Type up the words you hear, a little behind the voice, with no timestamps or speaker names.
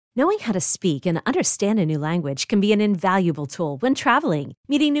Knowing how to speak and understand a new language can be an invaluable tool when traveling,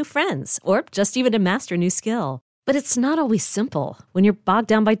 meeting new friends, or just even to master a new skill. But it's not always simple when you're bogged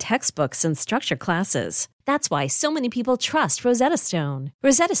down by textbooks and structured classes. That's why so many people trust Rosetta Stone.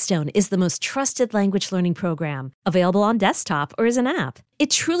 Rosetta Stone is the most trusted language learning program, available on desktop or as an app. It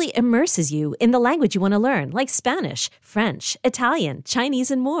truly immerses you in the language you want to learn, like Spanish, French, Italian,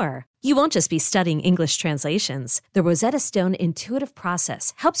 Chinese, and more. You won't just be studying English translations. The Rosetta Stone intuitive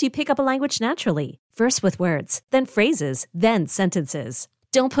process helps you pick up a language naturally, first with words, then phrases, then sentences.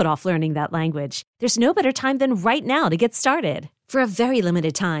 Don't put off learning that language. There's no better time than right now to get started. For a very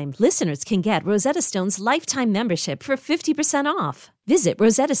limited time, listeners can get Rosetta Stone's lifetime membership for 50% off. Visit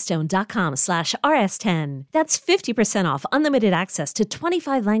rosettastone.com/rs10. That's 50% off unlimited access to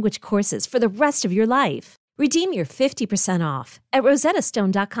 25 language courses for the rest of your life. Redeem your 50% off at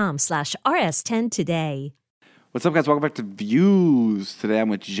rosettastone.com/rs10 today. What's up, guys? Welcome back to Views. Today I'm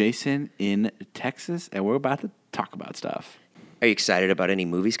with Jason in Texas, and we're about to talk about stuff. Are you excited about any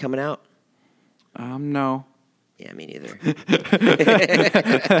movies coming out? No. Yeah, me neither.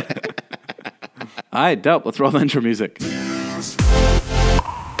 All right, dope. Let's roll the intro music.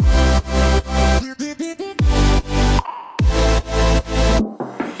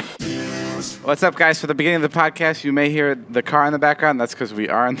 What's up, guys? For the beginning of the podcast, you may hear the car in the background. That's because we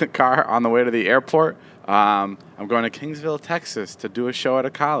are in the car on the way to the airport. I'm going to Kingsville, Texas to do a show at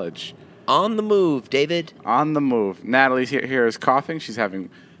a college. On the move, David. On the move. Natalie's here is coughing. She's having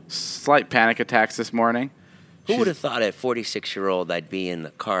slight panic attacks this morning. Who would have thought at 46-year-old I'd be in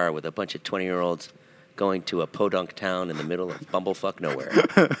the car with a bunch of 20-year-olds going to a podunk town in the middle of bumblefuck nowhere?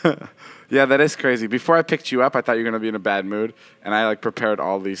 Yeah, that is crazy. Before I picked you up, I thought you were going to be in a bad mood, and I prepared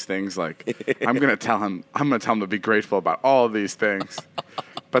all these things. I'm going to tell him to be grateful about all of these things.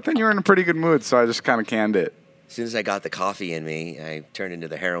 But then you were in a pretty good mood, so I just kind of canned it. As soon as I got the coffee in me, I turned into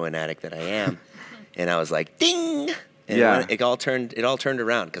the heroin addict that I am, and I was like, ding! And yeah. it all turned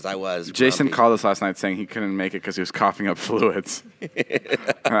around because I was Jason grumpy. called us last night saying he couldn't make it because he was coughing up fluids.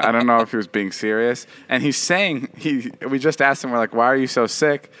 I don't know if he was being serious. And he's saying, we just asked him, we're like, why are you so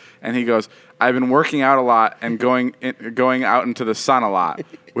sick? And he goes, I've been working out a lot and going out into the sun a lot,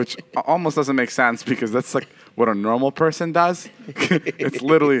 which almost doesn't make sense because that's like what a normal person does. It's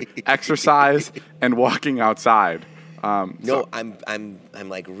literally exercise and walking outside. I'm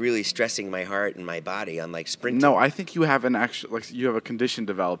like really stressing my heart and my body. I'm like sprinting. No, I think you have you have a condition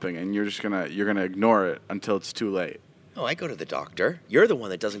developing, and you're gonna ignore it until it's too late. Oh, I go to the doctor. You're the one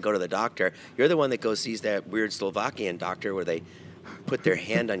that doesn't go to the doctor. You're the one that sees that weird Slovakian doctor where they put their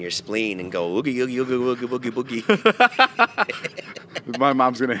hand on your spleen and go oogie oogie oogie oogie boogie boogie. My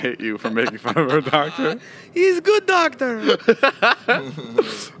mom's gonna hate you for making fun of her doctor. He's a good doctor.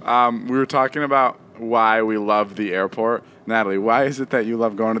 We were talking about why we love the airport. Natalie, why is it that you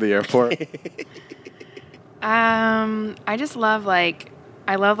love going to the airport? I just love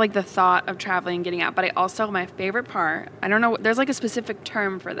the thought of traveling and getting out, but my favorite part, I don't know, there's like a specific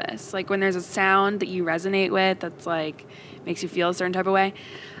term for this, like when there's a sound that you resonate with that's like makes you feel a certain type of way.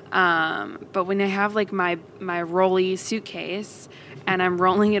 But when I have like my rolly suitcase and I'm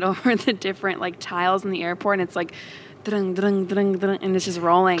rolling it over the different like tiles in the airport and it's like and it's just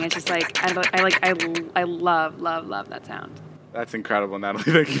rolling. It's just like I love that sound. That's incredible, Natalie.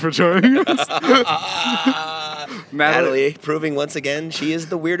 Thank you for joining us. Natalie, proving once again she is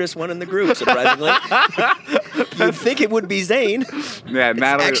the weirdest one in the group, surprisingly. You'd think it would be Zane. Yeah,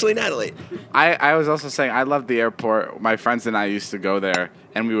 Natalie. It's actually Natalie. I was also saying I love the airport. My friends and I used to go there,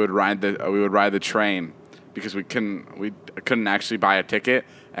 and we would ride the train because we couldn't actually buy a ticket,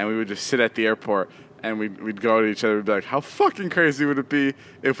 and we would just sit at the airport. And we'd go to each other and be like, how fucking crazy would it be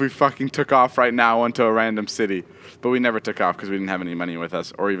if we fucking took off right now into a random city? But we never took off because we didn't have any money with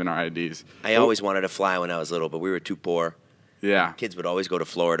us or even our IDs. I always wanted to fly when I was little, but we were too poor. Yeah. Kids would always go to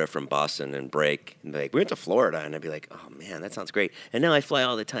Florida from Boston and break. And be like, we went to Florida. And I'd be like, oh, man, that sounds great. And now I fly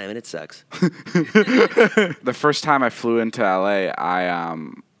all the time, and it sucks. The first time I flew into L.A.,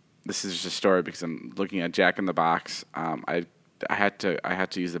 this is just a story because I'm looking at Jack in the Box. I had to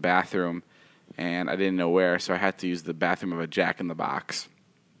use the bathroom. And I didn't know where, so I had to use the bathroom of a Jack in the Box.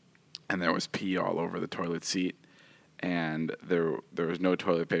 And there was pee all over the toilet seat. And there was no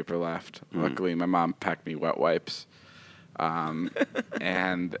toilet paper left. Luckily, my mom packed me wet wipes.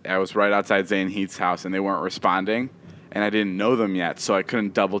 And I was right outside Zane Heath's house, and they weren't responding. And I didn't know them yet, so I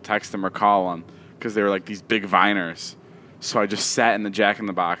couldn't double text them or call them because they were like these big viners. So I just sat in the Jack in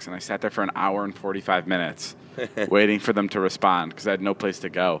the Box, and I sat there for an hour and 45 minutes. Waiting for them to respond because I had no place to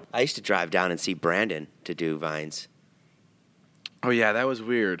go. I used to drive down and see Brandon to do Vines. Oh, yeah, that was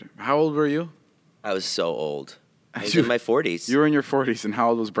weird. How old were you? I was so old. I was in my 40s. You were in your 40s, and how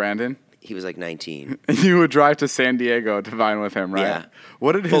old was Brandon? He was like 19. And you would drive to San Diego to vine with him, right? Yeah.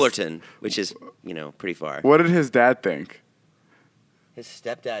 What did Fullerton, which is, pretty far. What did his dad think? His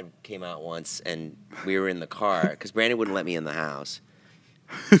stepdad came out once, and we were in the car because Brandon wouldn't let me in the house.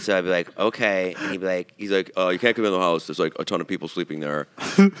 So I'd be like, okay, and he's like, you can't come in the house. There's like a ton of people sleeping there.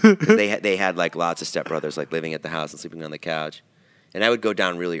 'Cause they had like lots of stepbrothers like living at the house and sleeping on the couch. And I would go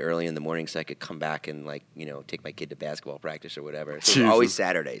down really early in the morning so I could come back and take my kid to basketball practice or whatever. So it was always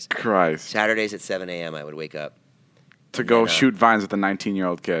Saturdays. Christ. Saturdays at 7 a.m. I would wake up. To go shoot vines with a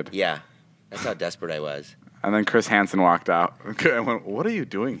 19-year-old kid. Yeah, that's how desperate I was. And then Chris Hansen walked out. I went, what are you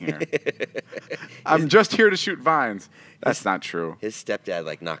doing here? I'm just here to shoot vines. That's not true. His stepdad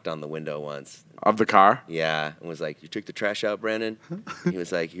like knocked on the window once. Of the car? Yeah, and was like, "You took the trash out, Brandon?" He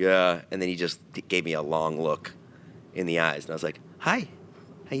was like, "Yeah," and then he just gave me a long look in the eyes, and I was like, "Hi,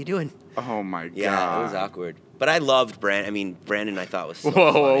 how you doing?" Oh my god. Yeah, it was awkward. But I loved Brandon. I mean, Brandon I thought was so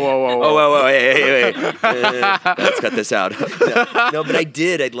Whoa, funny. whoa. Hey. Let's cut this out. No, but I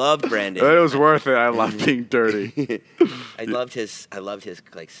did. I loved Brandon. It was worth it. I love being dirty. I loved his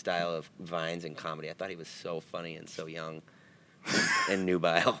like style of vines and comedy. I thought he was so funny and so young. And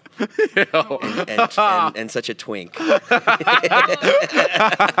nubile. and such a twink. And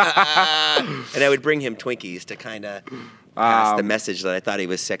I would bring him Twinkies to kind of pass the message that I thought he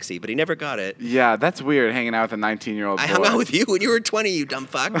was sexy, but he never got it. Yeah, that's weird, hanging out with a 19-year-old boy. I hung out with you when you were 20, you dumb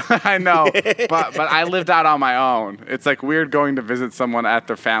fuck. I know, but I lived out on my own. It's like weird going to visit someone at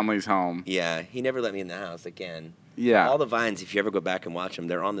their family's home. Yeah, he never let me in the house again. Yeah. All the vines, if you ever go back and watch them,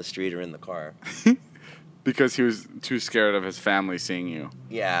 they're on the street or in the car. Because he was too scared of his family seeing you.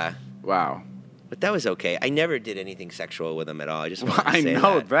 Yeah. Wow. But that was okay. I never did anything sexual with him at all. I just wanted to I say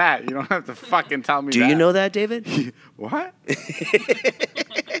know that. You don't have to fucking tell me Do that. you know that, David? What?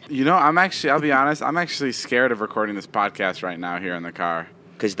 I'll be honest, I'm actually scared of recording this podcast right now here in the car.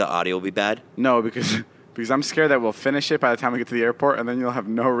 Because the audio will be bad? No, because I'm scared that we'll finish it by the time we get to the airport, and then you'll have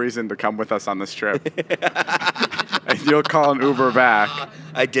no reason to come with us on this trip. And you'll call an Uber back.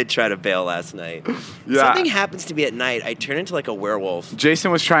 I did try to bail last night. Yeah. Something happens to me at night. I turn into like a werewolf.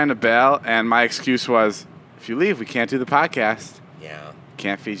 Jason was trying to bail, and my excuse was, if you leave, we can't do the podcast. Yeah.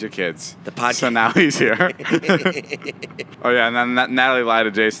 Can't feed your kids. The podcast. So now he's here. Oh, yeah, and then Natalie lied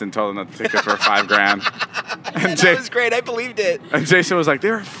to Jason, told him not to take it for $5,000. And That was great. I believed it. And Jason was like,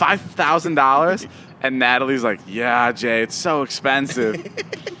 they were $5,000? And Natalie's like, yeah, Jay, it's so expensive.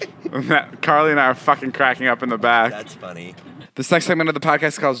 Carly and I are fucking cracking up in the back. That's funny. This next segment of the podcast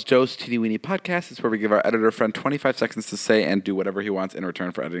is called Joe's Teeny Weeny Podcast. It's where we give our editor friend 25 seconds to say and do whatever he wants in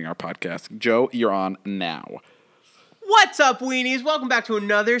return for editing our podcast. Joe, you're on now. What's up, weenies? Welcome back to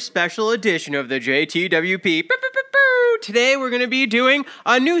another special edition of the JTWP. Today we're going to be doing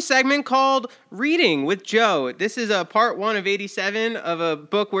a new segment called Reading with Joe. This is a part 1 of 87 of a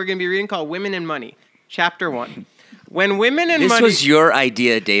book we're going to be reading called Women and Money. Chapter 1. When women and money... This was your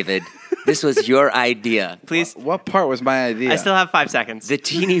idea, David. This was your idea. Please. What part was my idea? I still have 5 seconds. The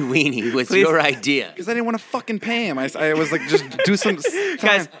teeny weeny was Please. your idea. Because I didn't want to fucking pay him. I was like, just do some time.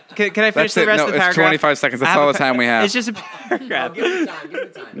 Guys, can I finish That's the it. rest No, of the it's paragraph? 25 seconds. That's all the time we have. It's just a paragraph. Give him the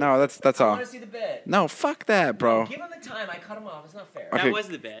time. No, that's all. see the bit. No, fuck that, bro. Give him the time. I cut him off. It's not fair. Okay. That was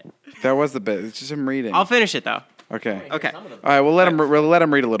the bit. That was the bit. It's just him reading. I'll finish it, though. Okay. Okay. All right, we'll let him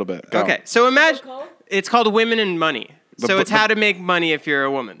read a little bit. Go. Okay, so imagine... It's called Women and Money. So it's the- how to make money if you're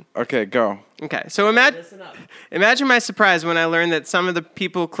a woman. Okay, go. Okay, so imagine my surprise when I learned that some of the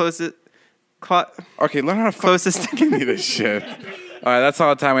people closest... Okay, learn how to Closest- give me this shit. All right, that's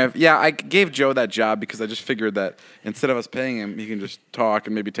all the time we have. Yeah, I gave Joe that job because I just figured that instead of us paying him, he can just talk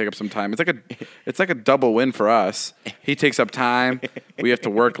and maybe take up some time. It's like a double win for us. He takes up time, we have to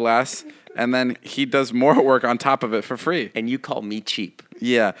work less, and then he does more work on top of it for free. And you call me cheap.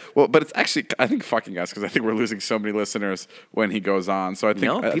 Yeah, well, but it's actually I think fucking us because I think we're losing so many listeners when he goes on. So I think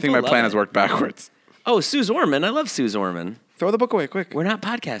No, I think people my love plan it. has worked backwards. Oh, Sue Zorman. I love Sue Zorman. Throw the book away, quick. We're not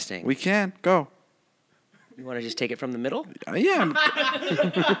podcasting. We can go. You want to just take it from the middle? Yeah,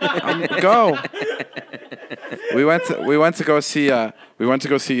 go. We went to go see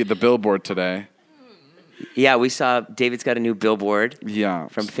the Billboard today. Yeah, we saw David's got a new billboard Yeah,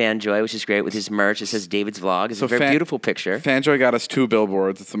 from Fanjoy, which is great with his merch. It says David's Vlog. It's a very beautiful picture. Fanjoy got us 2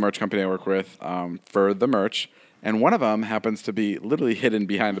 billboards. It's the merch company I work with for the merch, and one of them happens to be literally hidden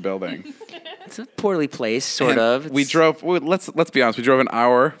behind the building. It's a poorly placed, sort And of. We drove. Well, let's be honest. We drove an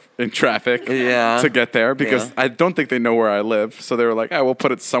hour in traffic to get there because I don't think they know where I live. So they were like, "Oh, we'll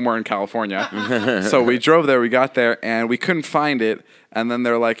put it somewhere in California." So we drove there. We got there and we couldn't find it. And then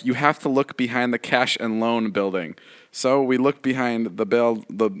they're like, "You have to look behind the cash and loan building." So we looked behind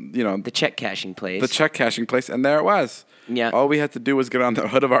the check cashing place. the check cashing place, and there it was. Yeah. All we had to do was get on the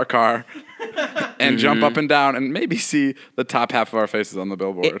hood of our car and jump up and down and maybe see the top half of our faces on the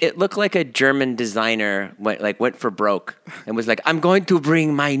billboard. It looked like a German designer went for broke and was like, "I'm going to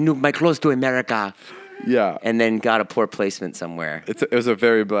bring my clothes to America," yeah. and then got a poor placement somewhere. It was a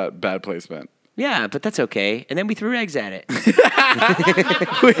very bad placement. Yeah, but that's okay. And then we threw eggs at it.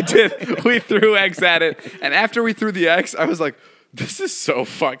 We did. We threw eggs at it. And after we threw the eggs, I was like, this is so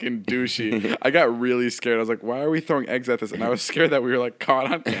fucking douchey. I got really scared. I was like, why are we throwing eggs at this? And I was scared that we were like caught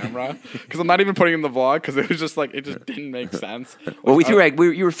on camera. Because I'm not even putting it in the vlog because it was just like, it just didn't make sense. Well, we threw eggs.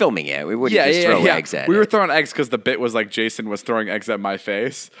 You were filming it. We wouldn't just throw eggs at it. We were throwing eggs because the bit was like Jason was throwing eggs at my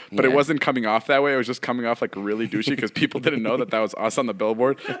face. But it wasn't coming off that way. It was just coming off like really douchey because people didn't know that was us on the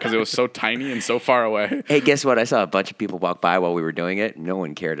billboard because it was so tiny and so far away. Hey, guess what? I saw a bunch of people walk by while we were doing it. No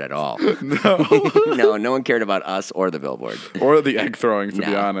one cared at all. No one cared about us or the billboard. Or the egg throwing, to be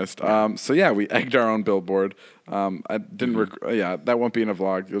No. honest. So yeah, we egged our own billboard. I didn't. That won't be in a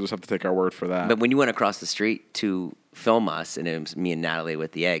vlog. You'll just have to take our word for that. But when you went across the street to film us, and it was me and Natalie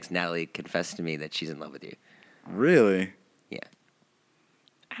with the eggs, Natalie confessed to me that she's in love with you. Really? Yeah.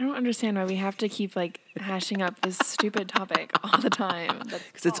 I don't understand why we have to keep like hashing up this stupid topic all the time.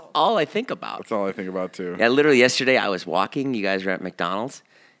 Because it's all I think about. That's all I think about too. Yeah, literally yesterday I was walking. You guys were at McDonald's,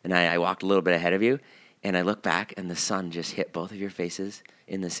 and I walked a little bit ahead of you, and I looked back, and the sun just hit both of your faces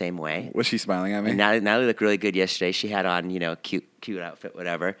in the same way. Was she smiling at me? And Natalie looked really good yesterday. She had on, cute outfit,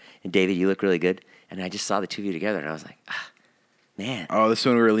 whatever. And David, you look really good. And I just saw the two of you together, and I was like, man. Oh, this is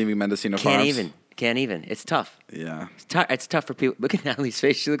when we were leaving Mendocino Farms? Can't even. It's tough. Yeah. It's tough for people. Look at Natalie's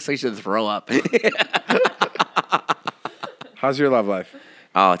face. She looks like she'll throw up. How's your love life?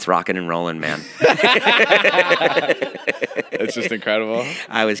 Oh, it's rocking and rolling, man. It's just incredible.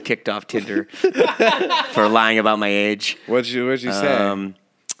 I was kicked off Tinder for lying about my age. What'd you say?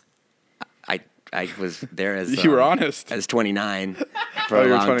 I was there as You were honest. as 29 for Oh, a you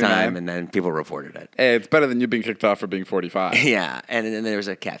were long 29? time, and then people reported it. Hey, it's better than you being kicked off for being 45. Yeah, and then there was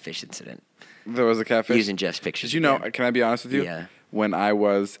a catfish incident There was a catfish. using Jeff's pictures. Did you know? again. Can I be honest with you? Yeah. When I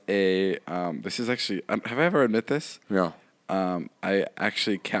was this is actually. Have I ever admit this? No, I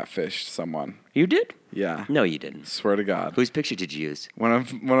actually catfished someone. you did? Yeah. No, you didn't. Swear to God. Whose picture did you use? One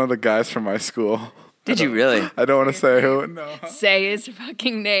of the guys from my school. Did you really? I don't want to say who. No. Say his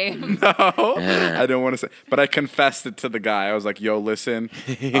fucking name. No, I don't want to say. But I confessed it to the guy. I was like, "Yo, listen,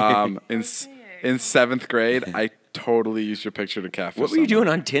 in 7th grade, I totally used your picture to catfish." What were you someone.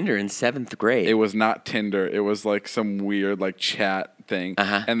 doing on Tinder in 7th grade? It was not Tinder. It was like some weird like chat thing.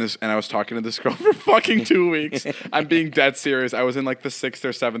 Uh-huh. And I was talking to this girl for fucking 2 weeks. I'm being dead serious. I was in like the 6th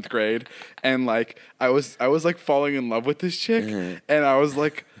or 7th grade, and like I was like falling in love with this chick, and I was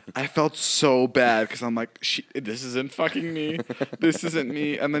like. I felt so bad because I'm like, this isn't fucking me. This isn't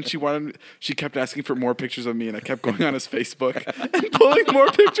me. And then she kept asking for more pictures of me, and I kept going on his Facebook and pulling more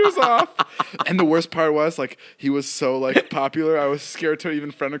pictures off. And the worst part was, like, he was so, like, popular, I was scared to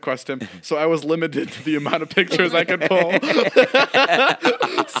even friend request him. So I was limited to the amount of pictures I could pull.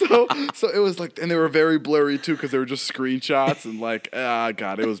 So it was like, and they were very blurry, too, because they were just screenshots. And, like,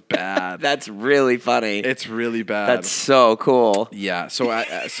 God, it was bad. That's really funny. It's really bad. That's so cool. Yeah, so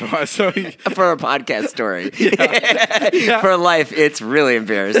For a podcast story. For life, it's really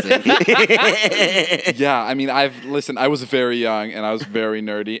embarrassing. yeah, I mean, I was very young and I was very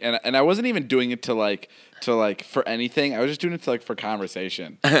nerdy, and I wasn't even doing it to for anything. I was just doing it to for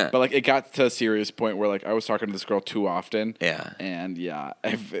conversation. But like it got to a serious point where like I was talking to this girl too often. Yeah. And yeah,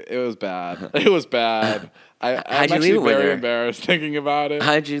 it was bad. It was bad. I'm you actually leave it with very her? embarrassed thinking about it.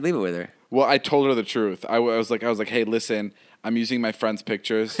 How'd you leave it with her? Well, I told her the truth. I was like, hey, listen, I'm using my friend's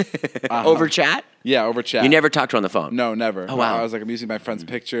pictures. Over chat? Yeah, over chat. You never talked to her on the phone? No, never. Oh, wow. I was like, I'm using my friend's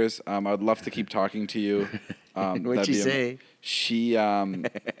pictures. I would love to keep talking to you. What'd she say? She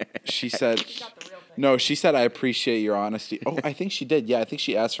said, no, she said, I appreciate your honesty. Oh, I think she did. Yeah, I think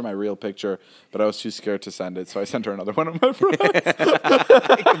she asked for my real picture, but I was too scared to send it, so I sent her another one of my friends.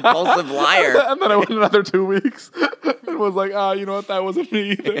 Compulsive liar. And then I went another 2 weeks and was like, you know what? That wasn't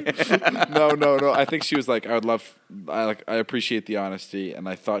me either. No. I think she was like, I appreciate the honesty, and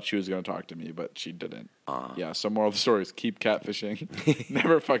I thought she was going to talk to me, but she didn't. Yeah, so moral of the story is keep catfishing.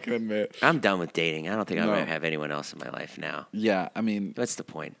 Never fucking admit. I'm done with dating. I don't think I'm No. going to have anyone else in my life now. Yeah, I mean, What's the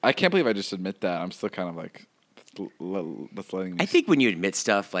point? I can't believe I just admit that. I'm still kind of like, That's letting me. I think when you admit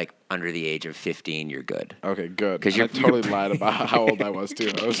stuff like under the age of 15, you're good. Okay, good. 'Cause And I you're totally lied about how old I was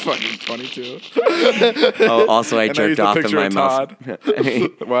too. I was fucking 22. Oh, also I And I jerked used a off in picture my of mouth.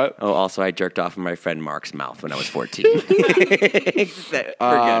 What? Oh, also I jerked off in my friend Mark's mouth when I was 14. We're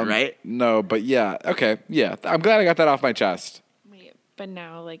good, right? No, but yeah. Okay, yeah. I'm glad I got that off my chest. Wait, but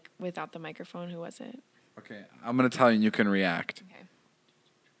now, like, without the microphone, who was it? Okay, I'm gonna tell you, and you can react. Okay.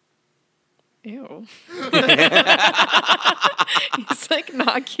 Ew. He's like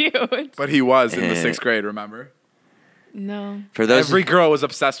not cute. But he was in the 6th grade. Remember? No. For those Every girl was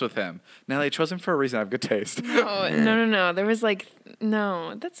obsessed with him. Natalie, I chose him for a reason. I have good taste. No. There was like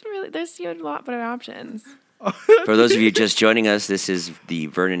no. That's really there's a lot better options. For those of you just joining us, this is the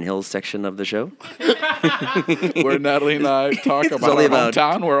Vernon Hills section of the show. Where Natalie and I talk about only our about-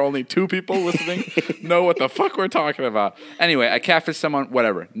 hometown, where only 2 people listening know what the fuck we're talking about. Anyway, I catfished someone.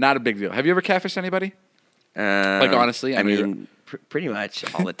 Whatever, not a big deal. Have you ever catfished anybody? Like honestly, I know you're- mean, pretty much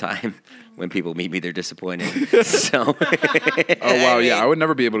all the time. When people meet me, they're disappointed. So, Oh wow, yeah, I would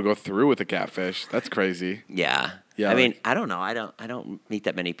never be able to go through with a catfish. That's crazy. yeah. Yeah, I mean, like- I don't know. I don't meet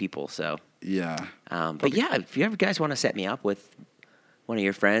that many people. So, Yeah, but yeah, if you ever guys want to set me up with one of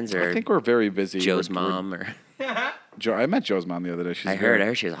your friends or I think we're very busy. Joe's We're- mom or I met Joe's mom the other day. She's I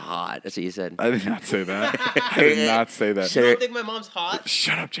heard she was hot. That's what you said. I did not say that. I did not say that. Said You her- don't think my mom's hot?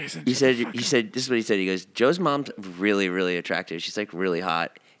 Shut up, Jason. He said this is what he said. He goes, Joe's mom's really, really attractive. She's like really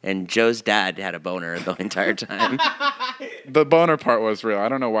hot. And Joe's dad had a boner the entire time. The boner part was real. I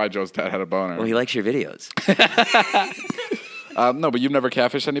don't know why Joe's dad had a boner. Well, he likes your videos. No, but you've never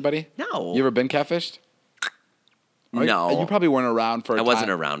catfished anybody? No. You ever been catfished? No. You probably weren't around for. I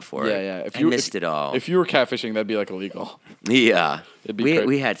wasn't around for it. Yeah. I missed it all. If you were catfishing, that'd be like illegal. Yeah. It'd be cra-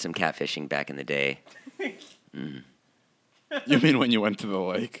 We had some catfishing back in the day. You mean when you went to the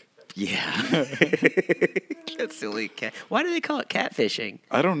lake? Yeah. That's silly. Why do they call it catfishing?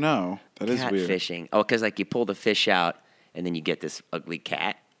 I don't know. That is weird. Catfishing. Oh, because like you pull the fish out and then you get this ugly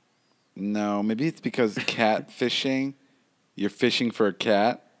cat. No, maybe it's because catfishing. You're fishing for a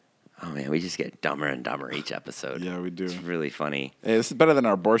cat. Oh man, we just get dumber and dumber each episode. Yeah, we do. It's really funny. Hey, this is better than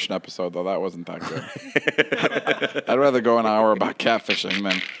our abortion episode, though. That wasn't that good. I'd rather go an hour about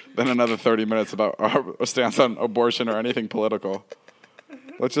catfishing than another 30 minutes about a stance on abortion or anything political.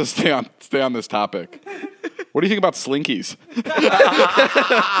 Let's just stay on this topic. What do you think about slinkies?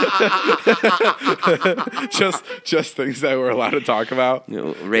 just things that we're allowed to talk about. Yeah,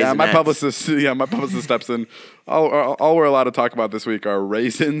 my Raisinets. publicist steps in. All we're allowed to talk about this week are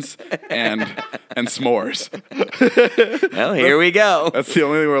raisins and s'mores. Well, here we go. That's the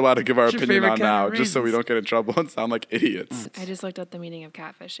only thing we're allowed to give our What's your opinion favorite on kind now, of just so we raisins? don't get in trouble and sound like idiots. I just looked up the meaning of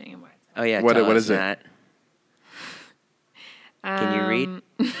catfishing and what. Oh yeah, What- tell what us is it? that. Can you read?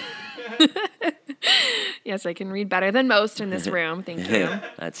 Yes, I can read better than most in this room. Thank you.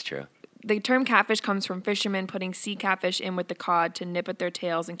 That's true. The term catfish comes from fishermen putting sea catfish in with the cod to nip at their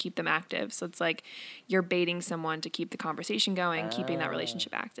tails and keep them active. So it's like you're baiting someone to keep the conversation going, keeping that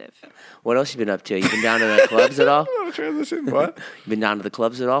relationship active. What else you been up to? You been down to the clubs at all? Transition? What? You been down to the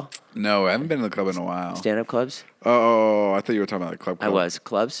clubs at all? No, I haven't been to the club in a while. Stand-up clubs? Oh, I thought you were talking about the club. I was.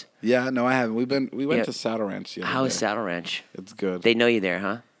 Clubs? Yeah, no, I haven't. We went Yeah. to Saddle Ranch the other How is day. Saddle Ranch? It's good. They know you there,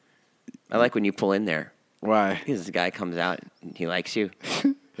 huh? I like when you pull in there. Why? Because the guy comes out and he likes you.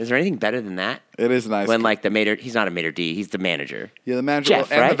 Is there anything better than that? It is nice. When like the maitre, he's not a maitre d', he's the manager. Yeah, the manager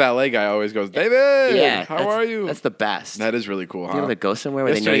Jeff, and right? the valet guy always goes, David, Yeah. how that's- are you? That's the best. That is really cool, You huh? able to go somewhere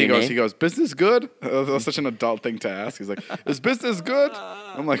where they know Yesterday your he name? goes, business good? That's such an adult thing to ask. He's like, is business good?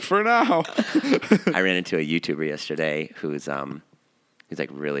 I'm like, for now. I ran into a YouTuber yesterday who's like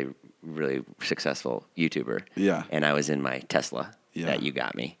really, really successful YouTuber. Yeah. And I was in my Tesla Yeah. that you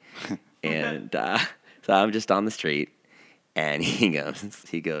got me. And so I'm just on the street and he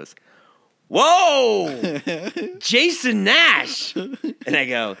goes, whoa, Jason Nash. And I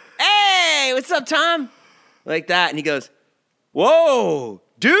go, hey, what's up, Tom? Like that. And he goes, whoa,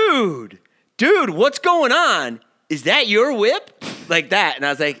 dude, what's going on? Is that your whip? Like that. And I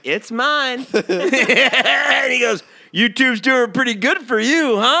was like, it's mine. And he goes, YouTube's doing pretty good for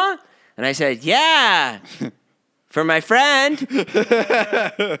you, huh? And I said, yeah, for my friend.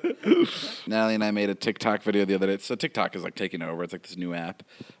 Natalie and I made a TikTok video the other day. So TikTok is like taking over. It's like this new app.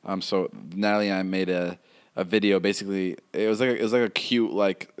 So Natalie and I made a video. Basically, it was like a cute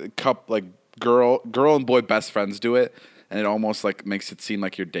girl and boy best friends do it, and it almost like makes it seem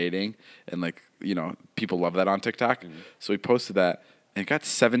like you're dating, and like people love that on TikTok. So we posted that, and it got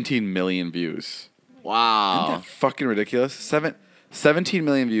 17 million views. Wow. Isn't that fucking ridiculous? 17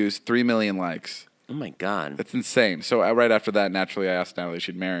 million views, 3 million likes. Oh my God. That's insane. So right after that, naturally, I asked Natalie if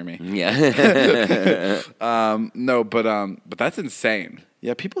she'd marry me. Yeah. No, but that's insane.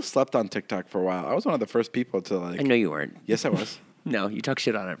 Yeah, people slept on TikTok for a while. I was one of the first people to like. I know you weren't. Yes, I was. No, you talk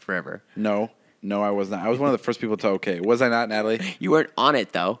shit on it forever. No, I was not. I was one of the first people to. Okay, was I not, Natalie? You weren't on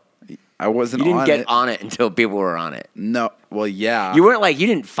it though. I wasn't. You didn't get it. on it until people were on it. No. Well, yeah. You weren't like, you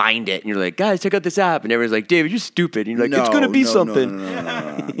didn't find it, and you're like, guys, check out this app, and everyone's like, David, you're stupid. And you're like, it's gonna be something.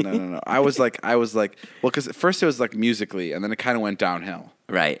 No. I was like, well, because at first it was like Musical.ly, and then it kind of went downhill.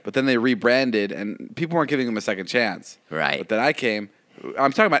 Right. But then they rebranded, and people weren't giving them a second chance. Right. But then I came.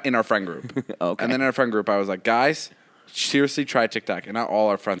 I'm talking about in our friend group. Okay. And then in our friend group, I was like, guys, seriously, try TikTok, and now all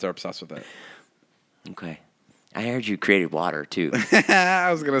our friends are obsessed with it. Okay. I heard you created water too. I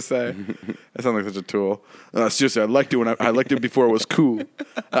was gonna say, that sounds like such a tool. Seriously, I liked it when I liked it before it was cool.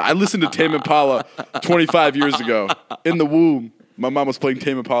 I listened to Tame Impala 25 years ago in the womb. My mom was playing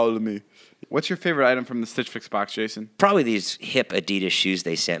Tame Impala to me. What's your favorite item from the Stitch Fix box, Jason? Probably these hip Adidas shoes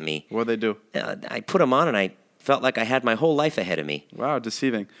they sent me. What do they do? I put them on and I felt like I had my whole life ahead of me. Wow,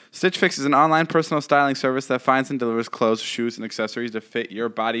 deceiving. Stitch Fix is an online personal styling service that finds and delivers clothes, shoes, and accessories to fit your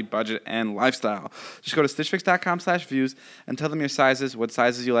body, budget, and lifestyle. Just go to stitchfix.com/views and tell them your sizes, what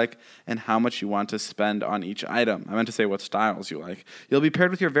sizes you like, and how much you want to spend on each item. I meant to say what styles you like. You'll be paired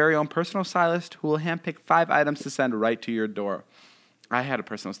with your very own personal stylist who will handpick 5 items to send right to your door. I had a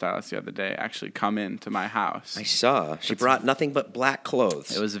personal stylist the other day actually come into my house. I saw. She brought nothing but black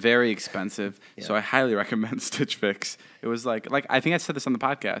clothes. It was very expensive, so I highly recommend Stitch Fix. It was like I think I said this on the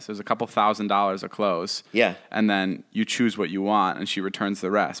podcast. It was a couple $1,000s of clothes. Yeah. And then you choose what you want, and she returns the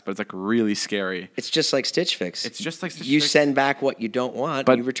rest. But it's like really scary. It's just like Stitch Fix. It's just like Stitch You Fix. send back what you don't want,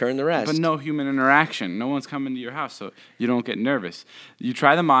 and you return the rest. But no human interaction. No one's coming to your house, so you don't get nervous. You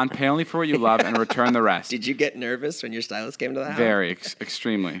try them on, pay only for what you love, and return the rest. Did you get nervous when your stylist came to the house? Very,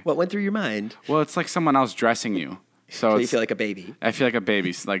 extremely. What went through your mind? Well, it's like someone else dressing you. So you feel like a baby. I feel like a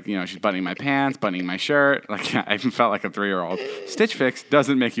baby. Like, she's buttoning my pants, buttoning my shirt. Like, I even felt like a 3-year-old. Stitch Fix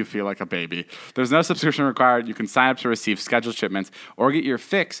doesn't make you feel like a baby. There's no subscription required. You can sign up to receive scheduled shipments or get your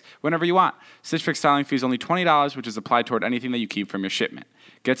fix whenever you want. Stitch Fix styling fee is only $20, which is applied toward anything that you keep from your shipment.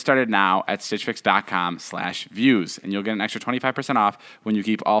 Get started now at stitchfix.com/views, and you'll get an extra 25% off when you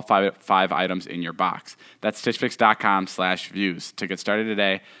keep all 5 items in your box. That's stitchfix.com/views. To get started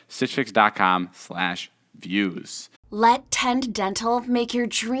today, stitchfix.com/views. Let Tend Dental make your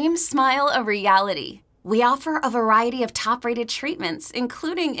dream smile a reality. We offer a variety of top-rated treatments,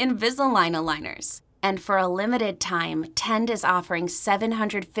 including Invisalign aligners. And for a limited time, Tend is offering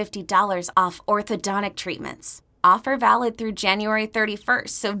 $750 off orthodontic treatments. Offer valid through January 31st,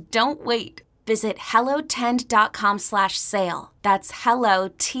 so don't wait. Visit hellotend.com/sale. That's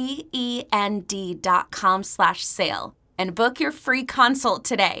hellotend.com/sale. And book your free consult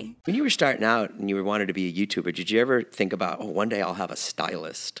today. When you were starting out and you wanted to be a YouTuber, did you ever think about, one day I'll have a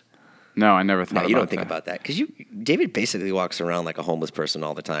stylist? No, I never thought about that. No, you don't think about that. Because David basically walks around like a homeless person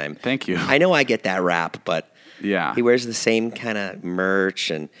all the time. Thank you. I know I get that rap, but yeah, he wears the same kind of merch,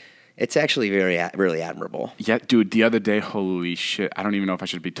 and it's actually really admirable. Yeah, dude, the other day, holy shit. I don't even know if I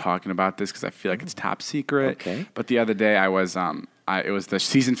should be talking about this because I feel like it's top secret. Okay. But the other day I was, it was the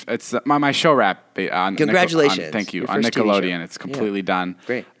season, it's my show wrap. On Congratulations. Thank you. Your On first TV Nickelodeon. show. It's completely done.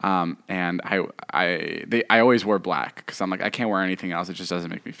 Great. And I always wear black because I'm like, I can't wear anything else. It just doesn't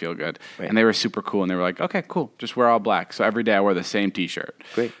make me feel good. Right. And they were super cool. And they were like, okay, cool. Just wear all black. So every day I wear the same T-shirt.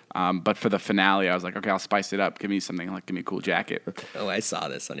 Great. But for the finale, I was like, okay, I'll spice it up. Give me a cool jacket. Oh, I saw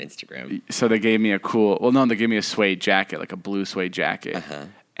this on Instagram. So they gave me they gave me a suede jacket, like a blue suede jacket. Uh-huh.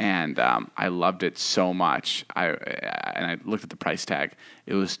 And I loved it so much. I looked at the price tag.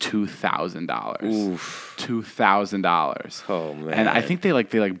 It was $2,000. Oof. $2,000. Oh man! And I think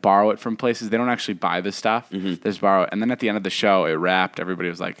they borrow it from places. They don't actually buy the stuff. Mm-hmm. They just borrow it. And then at the end of the show, it wrapped. Everybody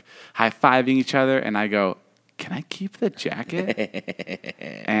was like high-fiving each other, and I go, "Can I keep the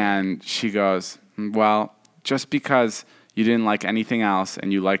jacket?" And she goes, "Well, just because you didn't like anything else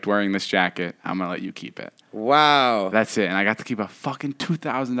and you liked wearing this jacket, I'm gonna let you keep it." Wow. That's it. And I got to keep a fucking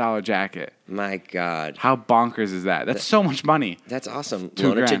 $2,000 jacket. My God. How bonkers is that? That's so much money. That's awesome.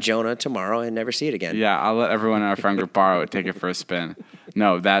 Loan it to Jonah tomorrow and never see it again. Yeah, I'll let everyone in our friend group borrow it, take it for a spin.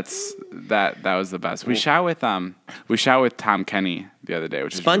 No, that was the best. We shot with Tom Kenny the other day,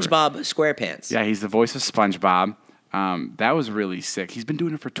 which is SpongeBob SquarePants. Yeah, he's the voice of SpongeBob. That was really sick. He's been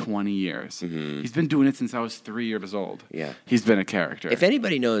doing it for 20 years. He's been doing it since I was 3 years old. Yeah. He's been a character. If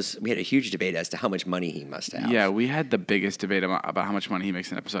anybody knows, we had a huge debate as to how much money he must have. Yeah, we had the biggest debate about how much money he makes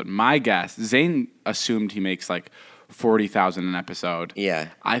in an episode. My guess, Zane assumed he makes like $40,000 an episode. Yeah.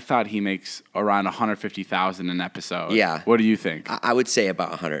 I thought he makes around $150,000 an episode. Yeah. What do you think? I would say about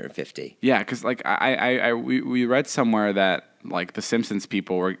 150. Yeah, because like we read somewhere that like the Simpsons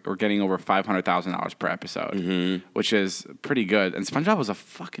people were getting over $500,000 per episode, which is pretty good. And SpongeBob was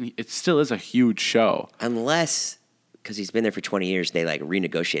it still is a huge show. Unless, because he's been there for 20 years, they like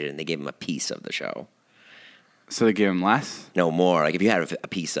renegotiated and they gave him a piece of the show. So they gave him less? No more. Like if you had a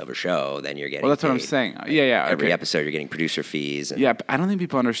piece of a show, then you're getting. Well, that's what I'm paid. saying. Yeah. Every okay. episode, you're getting producer fees. And Yeah, but I don't think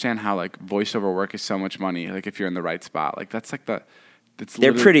people understand how like voiceover work is so much money. Like if you're in the right spot, like that's like they're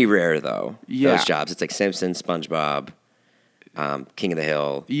literally- pretty rare though. Yeah. Those jobs. It's like Simpsons, SpongeBob, King of the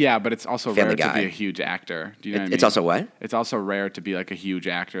Hill. Yeah, but it's also Family rare Guy. to be a huge actor. Do you know what I mean? It's also what? It's also rare to be like a huge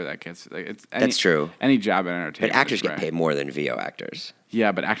actor that gets. Like, That's true. Any job in entertainment. But actors is get rare. paid more than VO actors.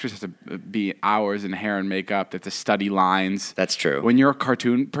 Yeah, but actors have to be hours in hair and makeup. They have to study lines. That's true. When you're a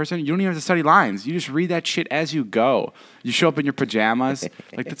cartoon person, you don't even have to study lines. You just read that shit as you go. You show up in your pajamas.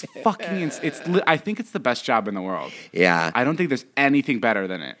 Like that's fucking. I think it's the best job in the world. Yeah. I don't think there's anything better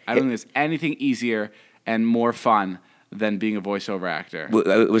than it. I don't think there's anything easier and more fun than being a voiceover actor.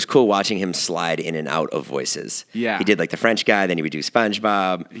 It was cool watching him slide in and out of voices. Yeah. He did like the French guy, then he would do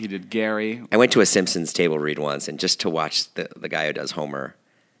SpongeBob. He did Gary. I went to a Simpsons table read once, and just to watch the guy who does Homer,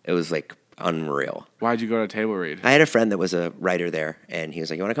 it was like unreal. Why'd you go to a table read? I had a friend that was a writer there, and he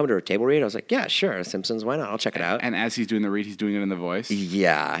was like, "You want to come to a table read?" I was like, "Yeah, sure. Simpsons, why not? I'll check it out." And as he's doing the read, he's doing it in the voice.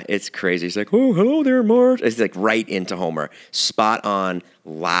 Yeah, it's crazy. He's like, "Oh, hello there, Marge." It's like right into Homer, spot on,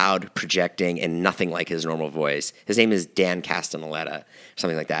 loud, projecting, and nothing like his normal voice. His name is Dan Castellaneta,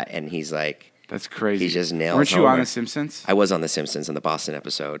 something like that, and he's like, That's crazy. he just nails Weren't you Homer. on The Simpsons? I was on The Simpsons in the Boston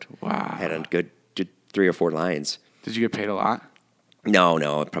episode. Wow. I had a good 3 or 4 lines. Did you get paid a lot? No,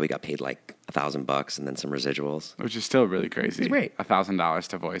 I probably got paid like $1,000 and then some residuals. Which is still really crazy. It's great. $1,000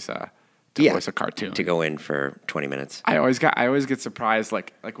 to voice a cartoon. To go in for 20 minutes. I always get surprised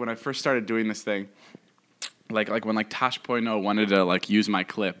like when I first started doing this thing, like when like Tosh.0 wanted to like use my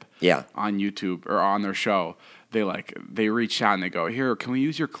clip on YouTube or on their show, they reach out and they go, "Here, can we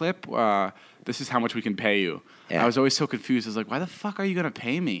use your clip? This is how much we can pay you." Yeah. I was always so confused. I was like, "Why the fuck are you gonna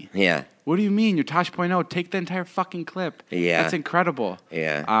pay me?" Yeah. What do you mean? You're Tosh.0. Take the entire fucking clip. Yeah. That's incredible.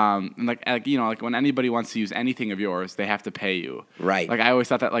 Yeah. And like when anybody wants to use anything of yours, they have to pay you. Right. Like I always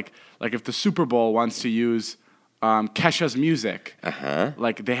thought that like if the Super Bowl wants to use Kesha's music,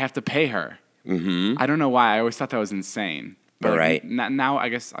 like they have to pay her. Mm-hmm. I don't know why. I always thought that was insane. But Right. Now I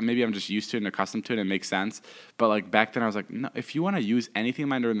guess maybe I'm just used to it and accustomed to it and it makes sense. But like back then I was like, no, if you want to use anything of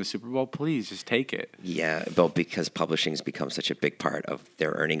mine during the Super Bowl, please just take it. Yeah, but because publishing's become such a big part of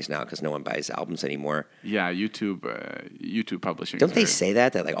their earnings now because no one buys albums anymore. Yeah, YouTube publishing. Don't they say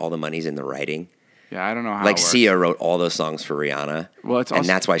that like all the money's in the writing? Yeah, I don't know how Like it works. Sia wrote all those songs for Rihanna. Well, it's and also-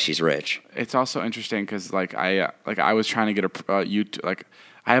 that's why she's rich. It's also interesting because like I was trying to get a YouTube like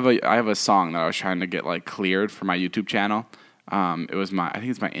I have a song that I was trying to get like cleared for my YouTube channel. I think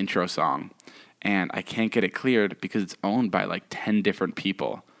it's my intro song, and I can't get it cleared because it's owned by like 10 different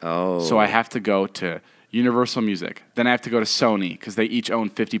people. Oh. So I have to go to Universal Music. Then I have to go to Sony because they each own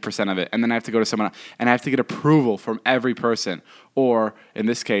 50% of it. And then I have to go to someone else. And I have to get approval from every person. Or in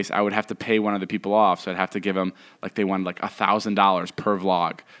this case, I would have to pay one of the people off. So I'd have to give them, like they wanted like $1,000 per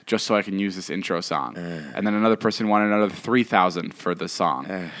vlog just so I can use this intro song. And then another person wanted another $3,000 for the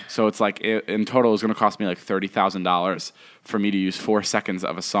song. So it's like in total, it's going to cost me like $30,000 for me to use 4 seconds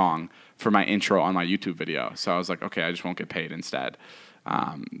of a song for my intro on my YouTube video. So I was like, okay, I just won't get paid instead.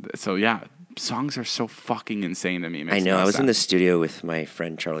 So yeah, songs are so fucking insane to me. It makes I know. no I was in the sense. studio with my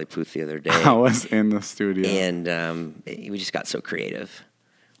friend Charlie Puth the other day. I was in the studio. And we just got so creative.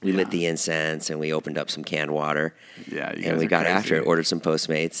 We lit the incense and we opened up some canned water. Yeah, you And guys we are got after crazy. it, ordered some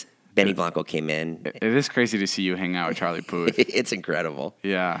Postmates. Benny Blanco came in. It is crazy to see you hang out with Charlie Puth. It's incredible.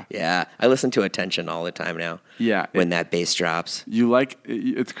 Yeah. Yeah. I listen to Attention all the time now. Yeah. When that bass drops.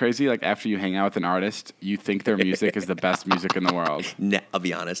 It's crazy. Like after you hang out with an artist, you think their music is the best music in the world. I'll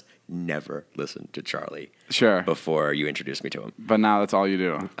be honest, never listened to Charlie Sure. before you introduced me to him. But now that's all you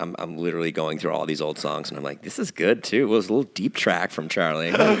do. I'm literally going through all these old songs and I'm like, this is good too. Well, it was a little deep track from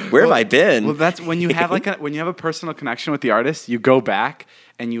Charlie. Where have I been? Well, that's when you have when you have a personal connection with the artist, you go back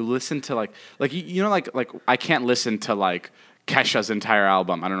and you listen to like I can't listen to like Kesha's entire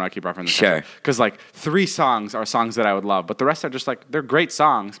album. I don't know. I keep referencing Sure. because like 3 songs are songs that I would love, but the rest are just like they're great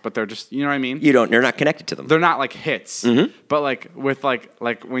songs, but they're just you know what I mean. You're not connected to them. They're not like hits, Mm-hmm. but like with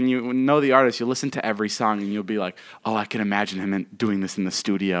like when you know the artist, you listen to every song and you'll be like, oh, I can imagine him doing this in the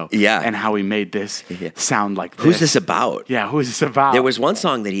studio, Yeah. and how he made this sound like this. Who's this about? Yeah, who is this about? There was one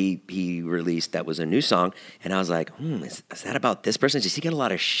song that he released that was a new song, and I was like, is that about this person? Does he get a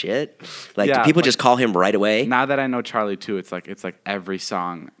lot of shit? Like, Yeah, do people like- just call him right away? Now that I know Charlie too, it's like every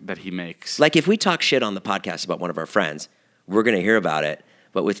song that he makes. Like, if we talk shit on the podcast about one of our friends, we're going to hear about it.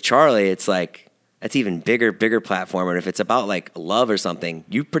 But with Charlie, it's like, that's even bigger platform. And if it's about, like, love or something,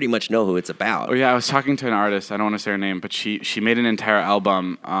 you pretty much know who it's about. Oh yeah, I was talking to an artist. I don't want to say her name, but she made an entire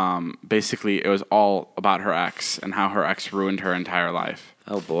album. Basically, it was all about her ex and how her ex ruined her entire life.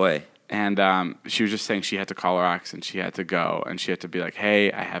 Oh, boy. And she was just saying she had to call her ex and she had to go and she had to be like, hey,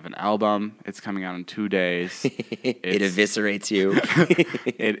 I have an album. It's coming out in 2 days. It eviscerates you.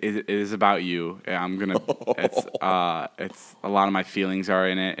 It is about you. I'm gonna. It's a lot of my feelings are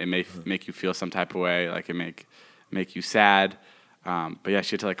in it. It may make you feel some type of way. Like it make you sad. But yeah,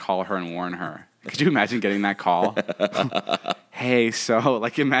 she had to like call her and warn her. Could you imagine getting that call? Hey, so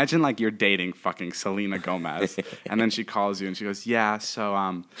like imagine like you're dating fucking Selena Gomez, and then she calls you and she goes, yeah, so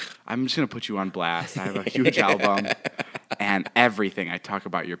I'm just gonna put you on blast. I have a huge album and everything. I talk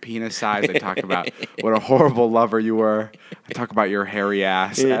about your penis size. I talk about what a horrible lover you were. I talk about your hairy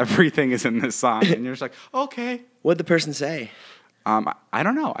ass. Everything is in this song, and you're just like, okay. What'd the person say? I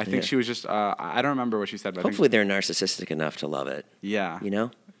don't know. I think she was just. I don't remember what she said. But Hopefully I think, they're narcissistic enough to love it. yeah. You know?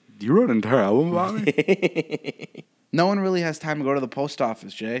 You wrote an entire album about me? No one really has time to go to the post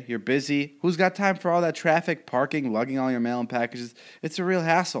office, Jay. You're busy. Who's got time for all that traffic, parking, lugging all your mail and packages? It's a real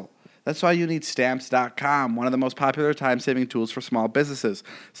hassle. That's why you need Stamps.com, one of the most popular time-saving tools for small businesses.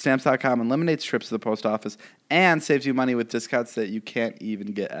 Stamps.com eliminates trips to the post office and saves you money with discounts that you can't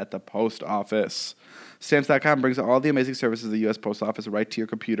even get at the post office. Stamps.com brings all the amazing services of the U.S. Post Office right to your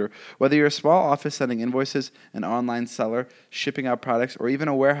computer. Whether you're a small office sending invoices, an online seller shipping out products, or even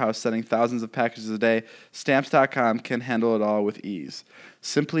a warehouse sending thousands of packages a day, Stamps.com can handle it all with ease.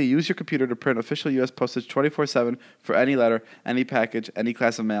 Simply use your computer to print official U.S. postage 24/7 for any letter, any package, any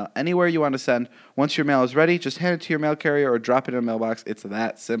class of mail, anywhere you want to send. Once your mail is ready, just hand it to your mail carrier or drop it in a mailbox. It's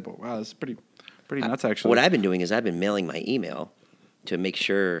that simple. Wow, this is pretty nuts, actually. What I've been doing is I've been mailing my email to make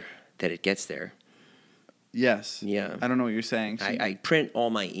sure that it gets there. Yes. Yeah. I don't know what you're saying. So I print all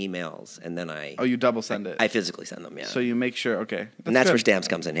my emails and then you double send it. I physically send them, yeah. So you make sure, okay. and that's good. where Stamps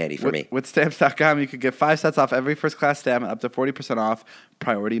comes in handy for me. With Stamps.com, you could get 5 cents off every first-class stamp and up to 40% off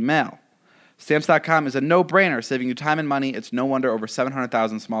priority mail. Stamps.com is a no-brainer, saving you time and money. It's no wonder over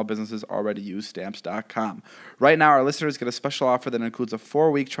 700,000 small businesses already use Stamps.com. Right now, our listeners get a special offer that includes a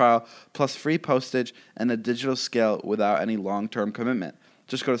 4-week trial plus free postage and a digital scale without any long-term commitment.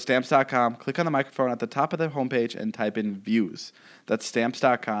 Just go to Stamps.com, click on the microphone at the top of the homepage, and type in views. That's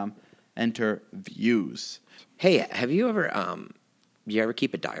Stamps.com. Enter views. Hey, have you ever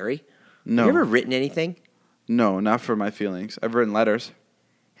keep a diary? No. Have you ever written anything? No, not for my feelings. I've written letters.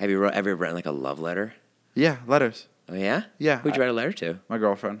 Have you ever written like a love letter? Yeah, letters. Oh, yeah? Yeah, Who'd you write a letter to? My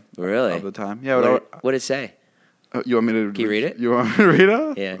girlfriend. Really? All the time. Yeah. What did it say? You want me to? Can you read it? You want me to read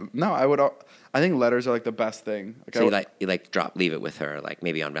it? Yeah. No, I would. I think letters are like the best thing. So you leave it with her, like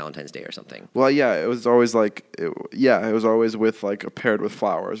maybe on Valentine's Day or something. Well, yeah, it was always like, it was always with like paired with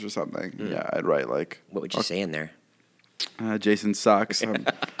flowers or something. Yeah, I'd write like. What would you say in there? Jason sucks. I'm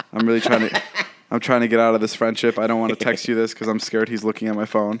really trying to. I'm trying to get out of this friendship. I don't want to text you this because I'm scared he's looking at my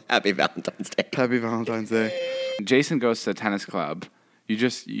phone. Happy Valentine's Day. Happy Valentine's Day. Jason goes to a tennis club. You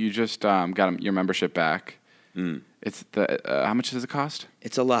just got your membership back. It's how much does it cost?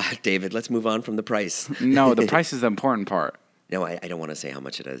 It's a lot, David. Let's move on from the price. No, the price is the important part. No, I don't want to say how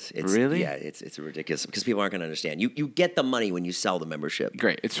much it is. It's, Really? Yeah, it's ridiculous because people aren't going to understand. You get the money when you sell the membership.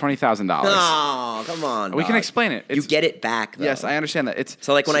 Great, it's $20,000. No, come on. We can dog. explain it. You get it back, though. Yes, I understand that. It's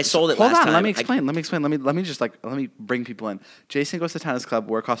So, like, when I sold it hold last on, time, let me explain. Let me bring people in. Jason goes to tennis club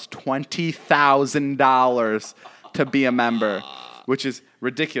where it costs $20,000 to be a member, which is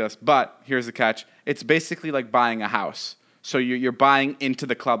ridiculous. But here's the catch: it's basically like buying a house. So you're buying into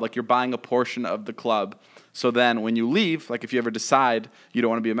the club, like you're buying a portion of the club. So then when you leave, like if you ever decide you don't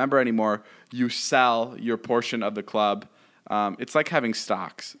want to be a member anymore, you sell your portion of the club. It's like having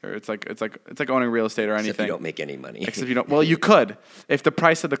stocks, or it's like owning real estate or anything. Except you don't make any money. Except you don't. Well, you could. If the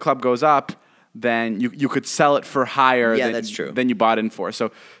price of the club goes up, then you could sell it for higher. Yeah, that's true. Than you bought in for.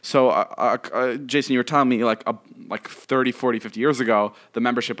 So Jason, you were telling me like 30, 40, 50 years ago, the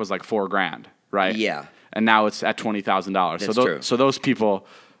membership was like $4,000, right? Yeah. And now it's at $20,000. That's true. So those people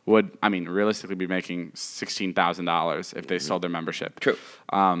would, I mean, realistically be making $16,000 if they sold their membership. True.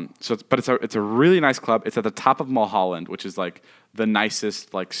 But it's a really nice club. It's at the top of Mulholland, which is like the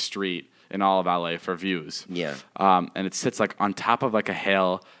nicest like street in all of LA for views. Yeah. And it sits like on top of like a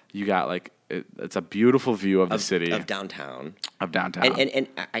hill. You got like it's a beautiful view of the city of downtown. And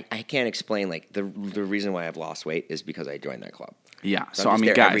I can't explain like the reason why I've lost weight is because I joined that club. Yeah. So So I I'm just mean,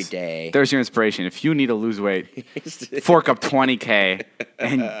 there guys, every day. there's your inspiration. If you need to lose weight, fork up $20K,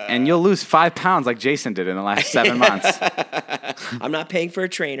 and you'll lose 5 pounds like Jason did in the last 7 months. I'm not paying for a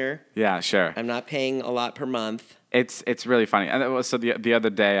trainer. Yeah, sure. I'm not paying a lot per month. It's really funny. And it was, so the other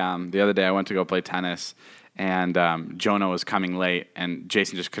day I went to go play tennis, and Jonah was coming late, and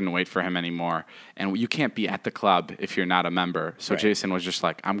Jason just couldn't wait for him anymore. And you can't be at the club if you're not a member. So Right. Jason was just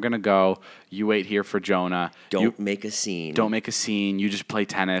like, I'm gonna go. You wait here for Jonah. Don't make a scene. Don't make a scene. You just play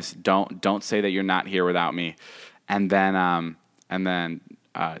tennis. Don't say that you're not here without me. And then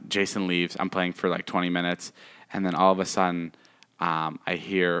Jason leaves. I'm playing for like 20 minutes, and then all of a sudden, I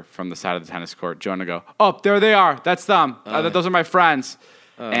hear from the side of the tennis court, Jonah go, "Oh, there they are. That's them. Those are my friends."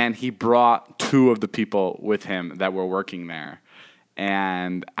 And he brought 2 of the people with him that were working there.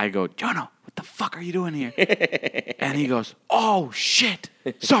 And I go, "Jonah, what the fuck are you doing here?" And he goes, "Oh, shit.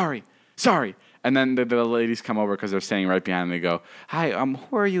 Sorry. And then the ladies come over because they're standing right behind him. They go, "Hi,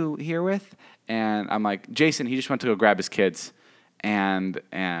 who are you here with?" And I'm like, "Jason, he just went to go grab his kids." And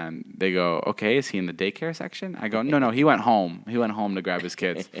they go, "Okay, is he in the daycare section?" I go, No, he went home. He went home to grab his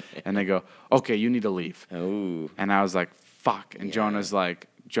kids. And they go, "Okay, you need to leave." Oh. And I was like, "Fuck." And Jonah's like,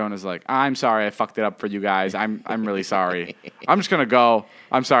 "I'm sorry, I fucked it up for you guys. I'm really sorry. I'm just gonna go.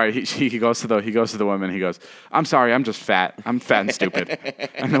 I'm sorry." He goes to the woman. He goes, "I'm sorry, I'm just fat. I'm fat and stupid."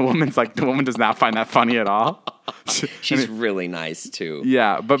 And the woman does not find that funny at all. She's really nice too.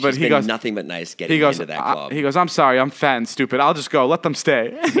 Yeah, but She's he been goes nothing but nice getting he goes into that club. he goes, "I'm sorry, I'm fat and stupid. I'll just go. Let them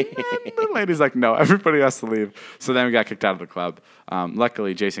stay." And the lady's like, "No, everybody has to leave." So then we got kicked out of the club.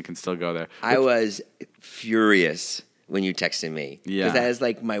 Luckily, Jason can still go there. I was furious when you texted me. Yeah. Because that is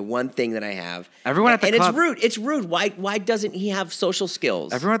like my one thing that I have. Everyone at the club- And it's rude. Why doesn't he have social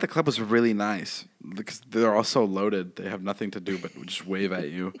skills? Everyone at the club was really nice because they're all so loaded. They have nothing to do but just wave at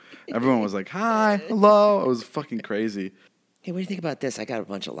you. Everyone was like, "Hi, hello." It was fucking crazy. Hey, what do you think about this? I got a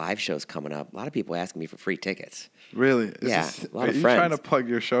bunch of live shows coming up. A lot of people asking me for free tickets. Really? Yeah, a lot are of you friends. trying to plug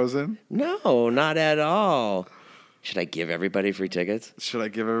your shows in? No, not at all. Should I give everybody free tickets? Should I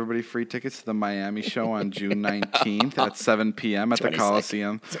give everybody free tickets to the Miami show on June 19th at 7 p.m. at the 22nd.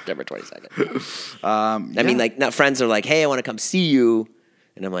 Coliseum? September 22nd. I mean, like, not friends are like, "Hey, I want to come see you."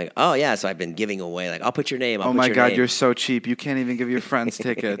 And I'm like, "Oh, yeah." So I've been giving away, like, "I'll put your name. I'll Oh put my your God, name." you're so cheap. You can't even give your friends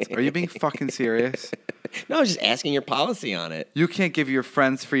tickets. Are you being fucking serious? No, I was just asking your policy on it. You can't give your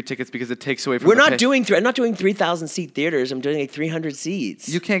friends free tickets because it takes away from We're the not doing I'm not doing 3,000 seat theaters. I'm doing like 300 seats.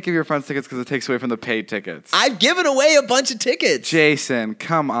 You can't give your friends tickets because it takes away from the paid tickets. I've given away a bunch of tickets. Jason,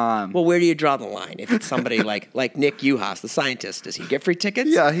 come on. Well, where do you draw the line? If it's somebody like Nick Uhas, the scientist, does he get free tickets?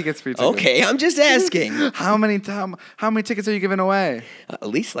 Yeah, he gets free tickets. Okay, I'm just asking. How many tickets are you giving away? At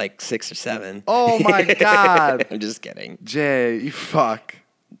least like 6 or 7. Oh my God. I'm just kidding. Jay, you fuck.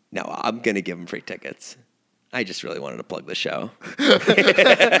 No, I'm gonna give him free tickets. I just really wanted to plug the show.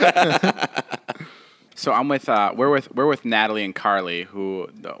 So I'm with we're with Natalie and Carly, who,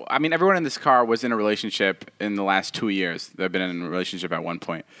 I mean, everyone in this car was in a relationship in the last 2 years. They've been in a relationship at one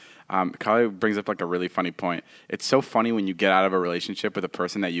point. Carly brings up like a really funny point. It's so funny when you get out of a relationship with a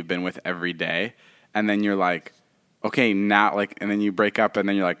person that you've been with every day, and then you're like, okay, now, like, and then you break up, and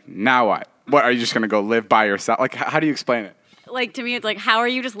then you're like, now what? What, are you just gonna go live by yourself? Like, how do you explain it? Like, to me, it's like, how are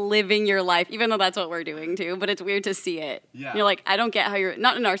you just living your life, even though that's what we're doing too, but it's weird to see it. Yeah. You're like, I don't get how you're,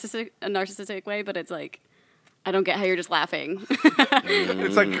 not in a narcissistic way, but it's like, I don't get how you're just laughing.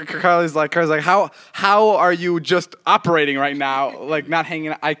 It's like Carly's like, how are you just operating right now? Like, not hanging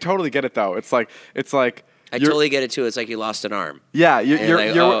out. I totally get it though. It's like I totally get it too. It's like you lost an arm. yeah, you're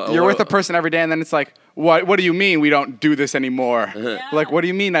like, with a person every day, and then it's like, what do you mean we don't do this anymore? Like, what do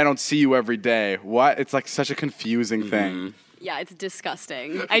you mean I don't see you every day? What? It's like such a confusing thing. Yeah, it's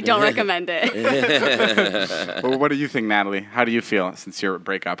disgusting. I don't recommend it. Well, what do you think, Natalie? How do you feel since your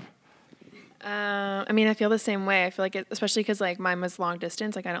breakup? I mean, I feel the same way. I feel like, especially because like mine was long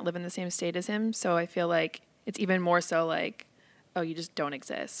distance. Like I don't live in the same state as him, so I feel like it's even more so like, oh, you just don't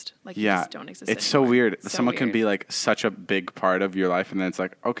exist. Like you just don't exist. It's so anymore. weird. It's so Someone can weird. be like such a big part of your life, and then it's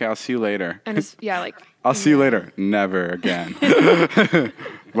like, okay, I'll see you later. And it's like I'll see you later. Never again.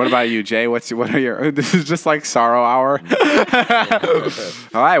 What about you, Jay? What are your? This is just like sorrow hour.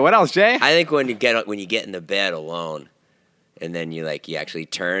 All right. What else, Jay? I think when you get in the bed alone, and then you actually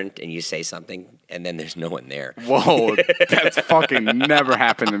turn and you say something, and then there's no one there. Whoa, that's fucking never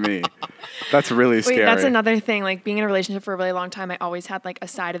happened to me. That's really scary. Wait, that's another thing. Like being in a relationship for a really long time, I always had like a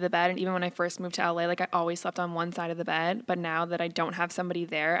side of the bed, and even when I first moved to LA, like I always slept on one side of the bed. But now that I don't have somebody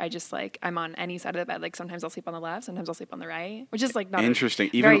there, I just like I'm on any side of the bed. Like sometimes I'll sleep on the left, sometimes I'll sleep on the right, which is like not interesting.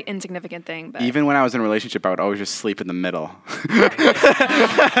 A very insignificant thing. But even when I was in a relationship, I would always just sleep in the middle.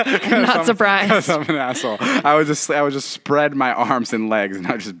 Not surprised. Because I'm an asshole. I would just spread my arms and legs, and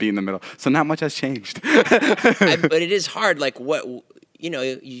I'd just be in the middle. So not much has changed. But it is hard. Like what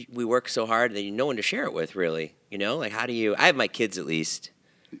we work so hard that no one to share it with, really. Like how do you? I have my kids at least.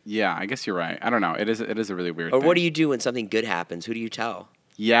 Yeah, I guess you're right. I don't know. It is a really weird. Or thing. what do you do when something good happens? Who do you tell?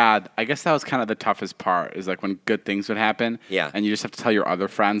 Yeah, I guess that was kind of the toughest part. Is like when good things would happen. Yeah. And you just have to tell your other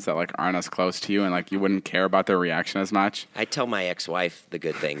friends that like aren't as close to you, and like you wouldn't care about their reaction as much. I tell my ex-wife the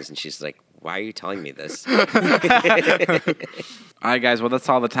good things, and she's like, "Why are you telling me this?" All right, guys. Well, that's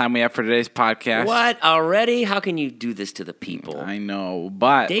all the time we have for today's podcast. What? Already? How can you do this to the people? I know,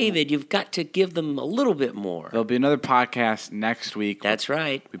 but David, you've got to give them a little bit more. There'll be another podcast next week. That's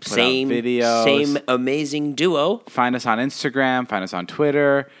right. We put out videos. Same amazing duo. Find us on Instagram. Find us on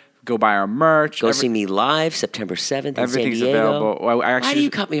Twitter. Go buy our merch. Go see me live September 7th in San Everything's Diego. available. Well, Why do you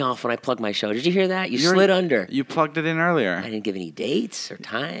cut me off when I plug my show? Did you hear that? You slid under. You plugged it in earlier. I didn't give any dates or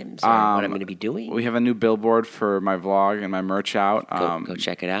times or what I'm going to be doing. We have a new billboard for my vlog and my merch out. Go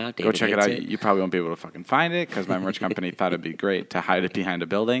check it out. Go check it out. You probably won't be able to fucking find it because my merch company thought it'd be great to hide it behind a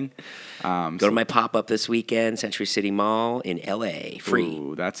building. Go to my pop-up this weekend, Century City Mall in L.A. Free.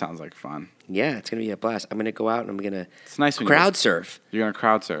 Ooh, that sounds like fun. Yeah, it's going to be a blast. I'm going to go out and I'm going to crowd surf. You're going to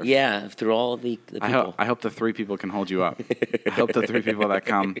crowd surf? Yeah, through all the people. I hope the 3 people can hold you up. I hope the 3 people that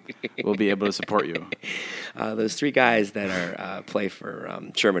come will be able to support you. Those 3 guys that are play for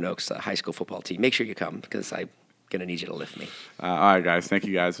Sherman Oaks high school football team. Make sure you come because I'm going to need you to lift me. All right, guys. Thank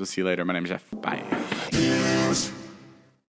you, guys. We'll see you later. My name is Jeff. Bye.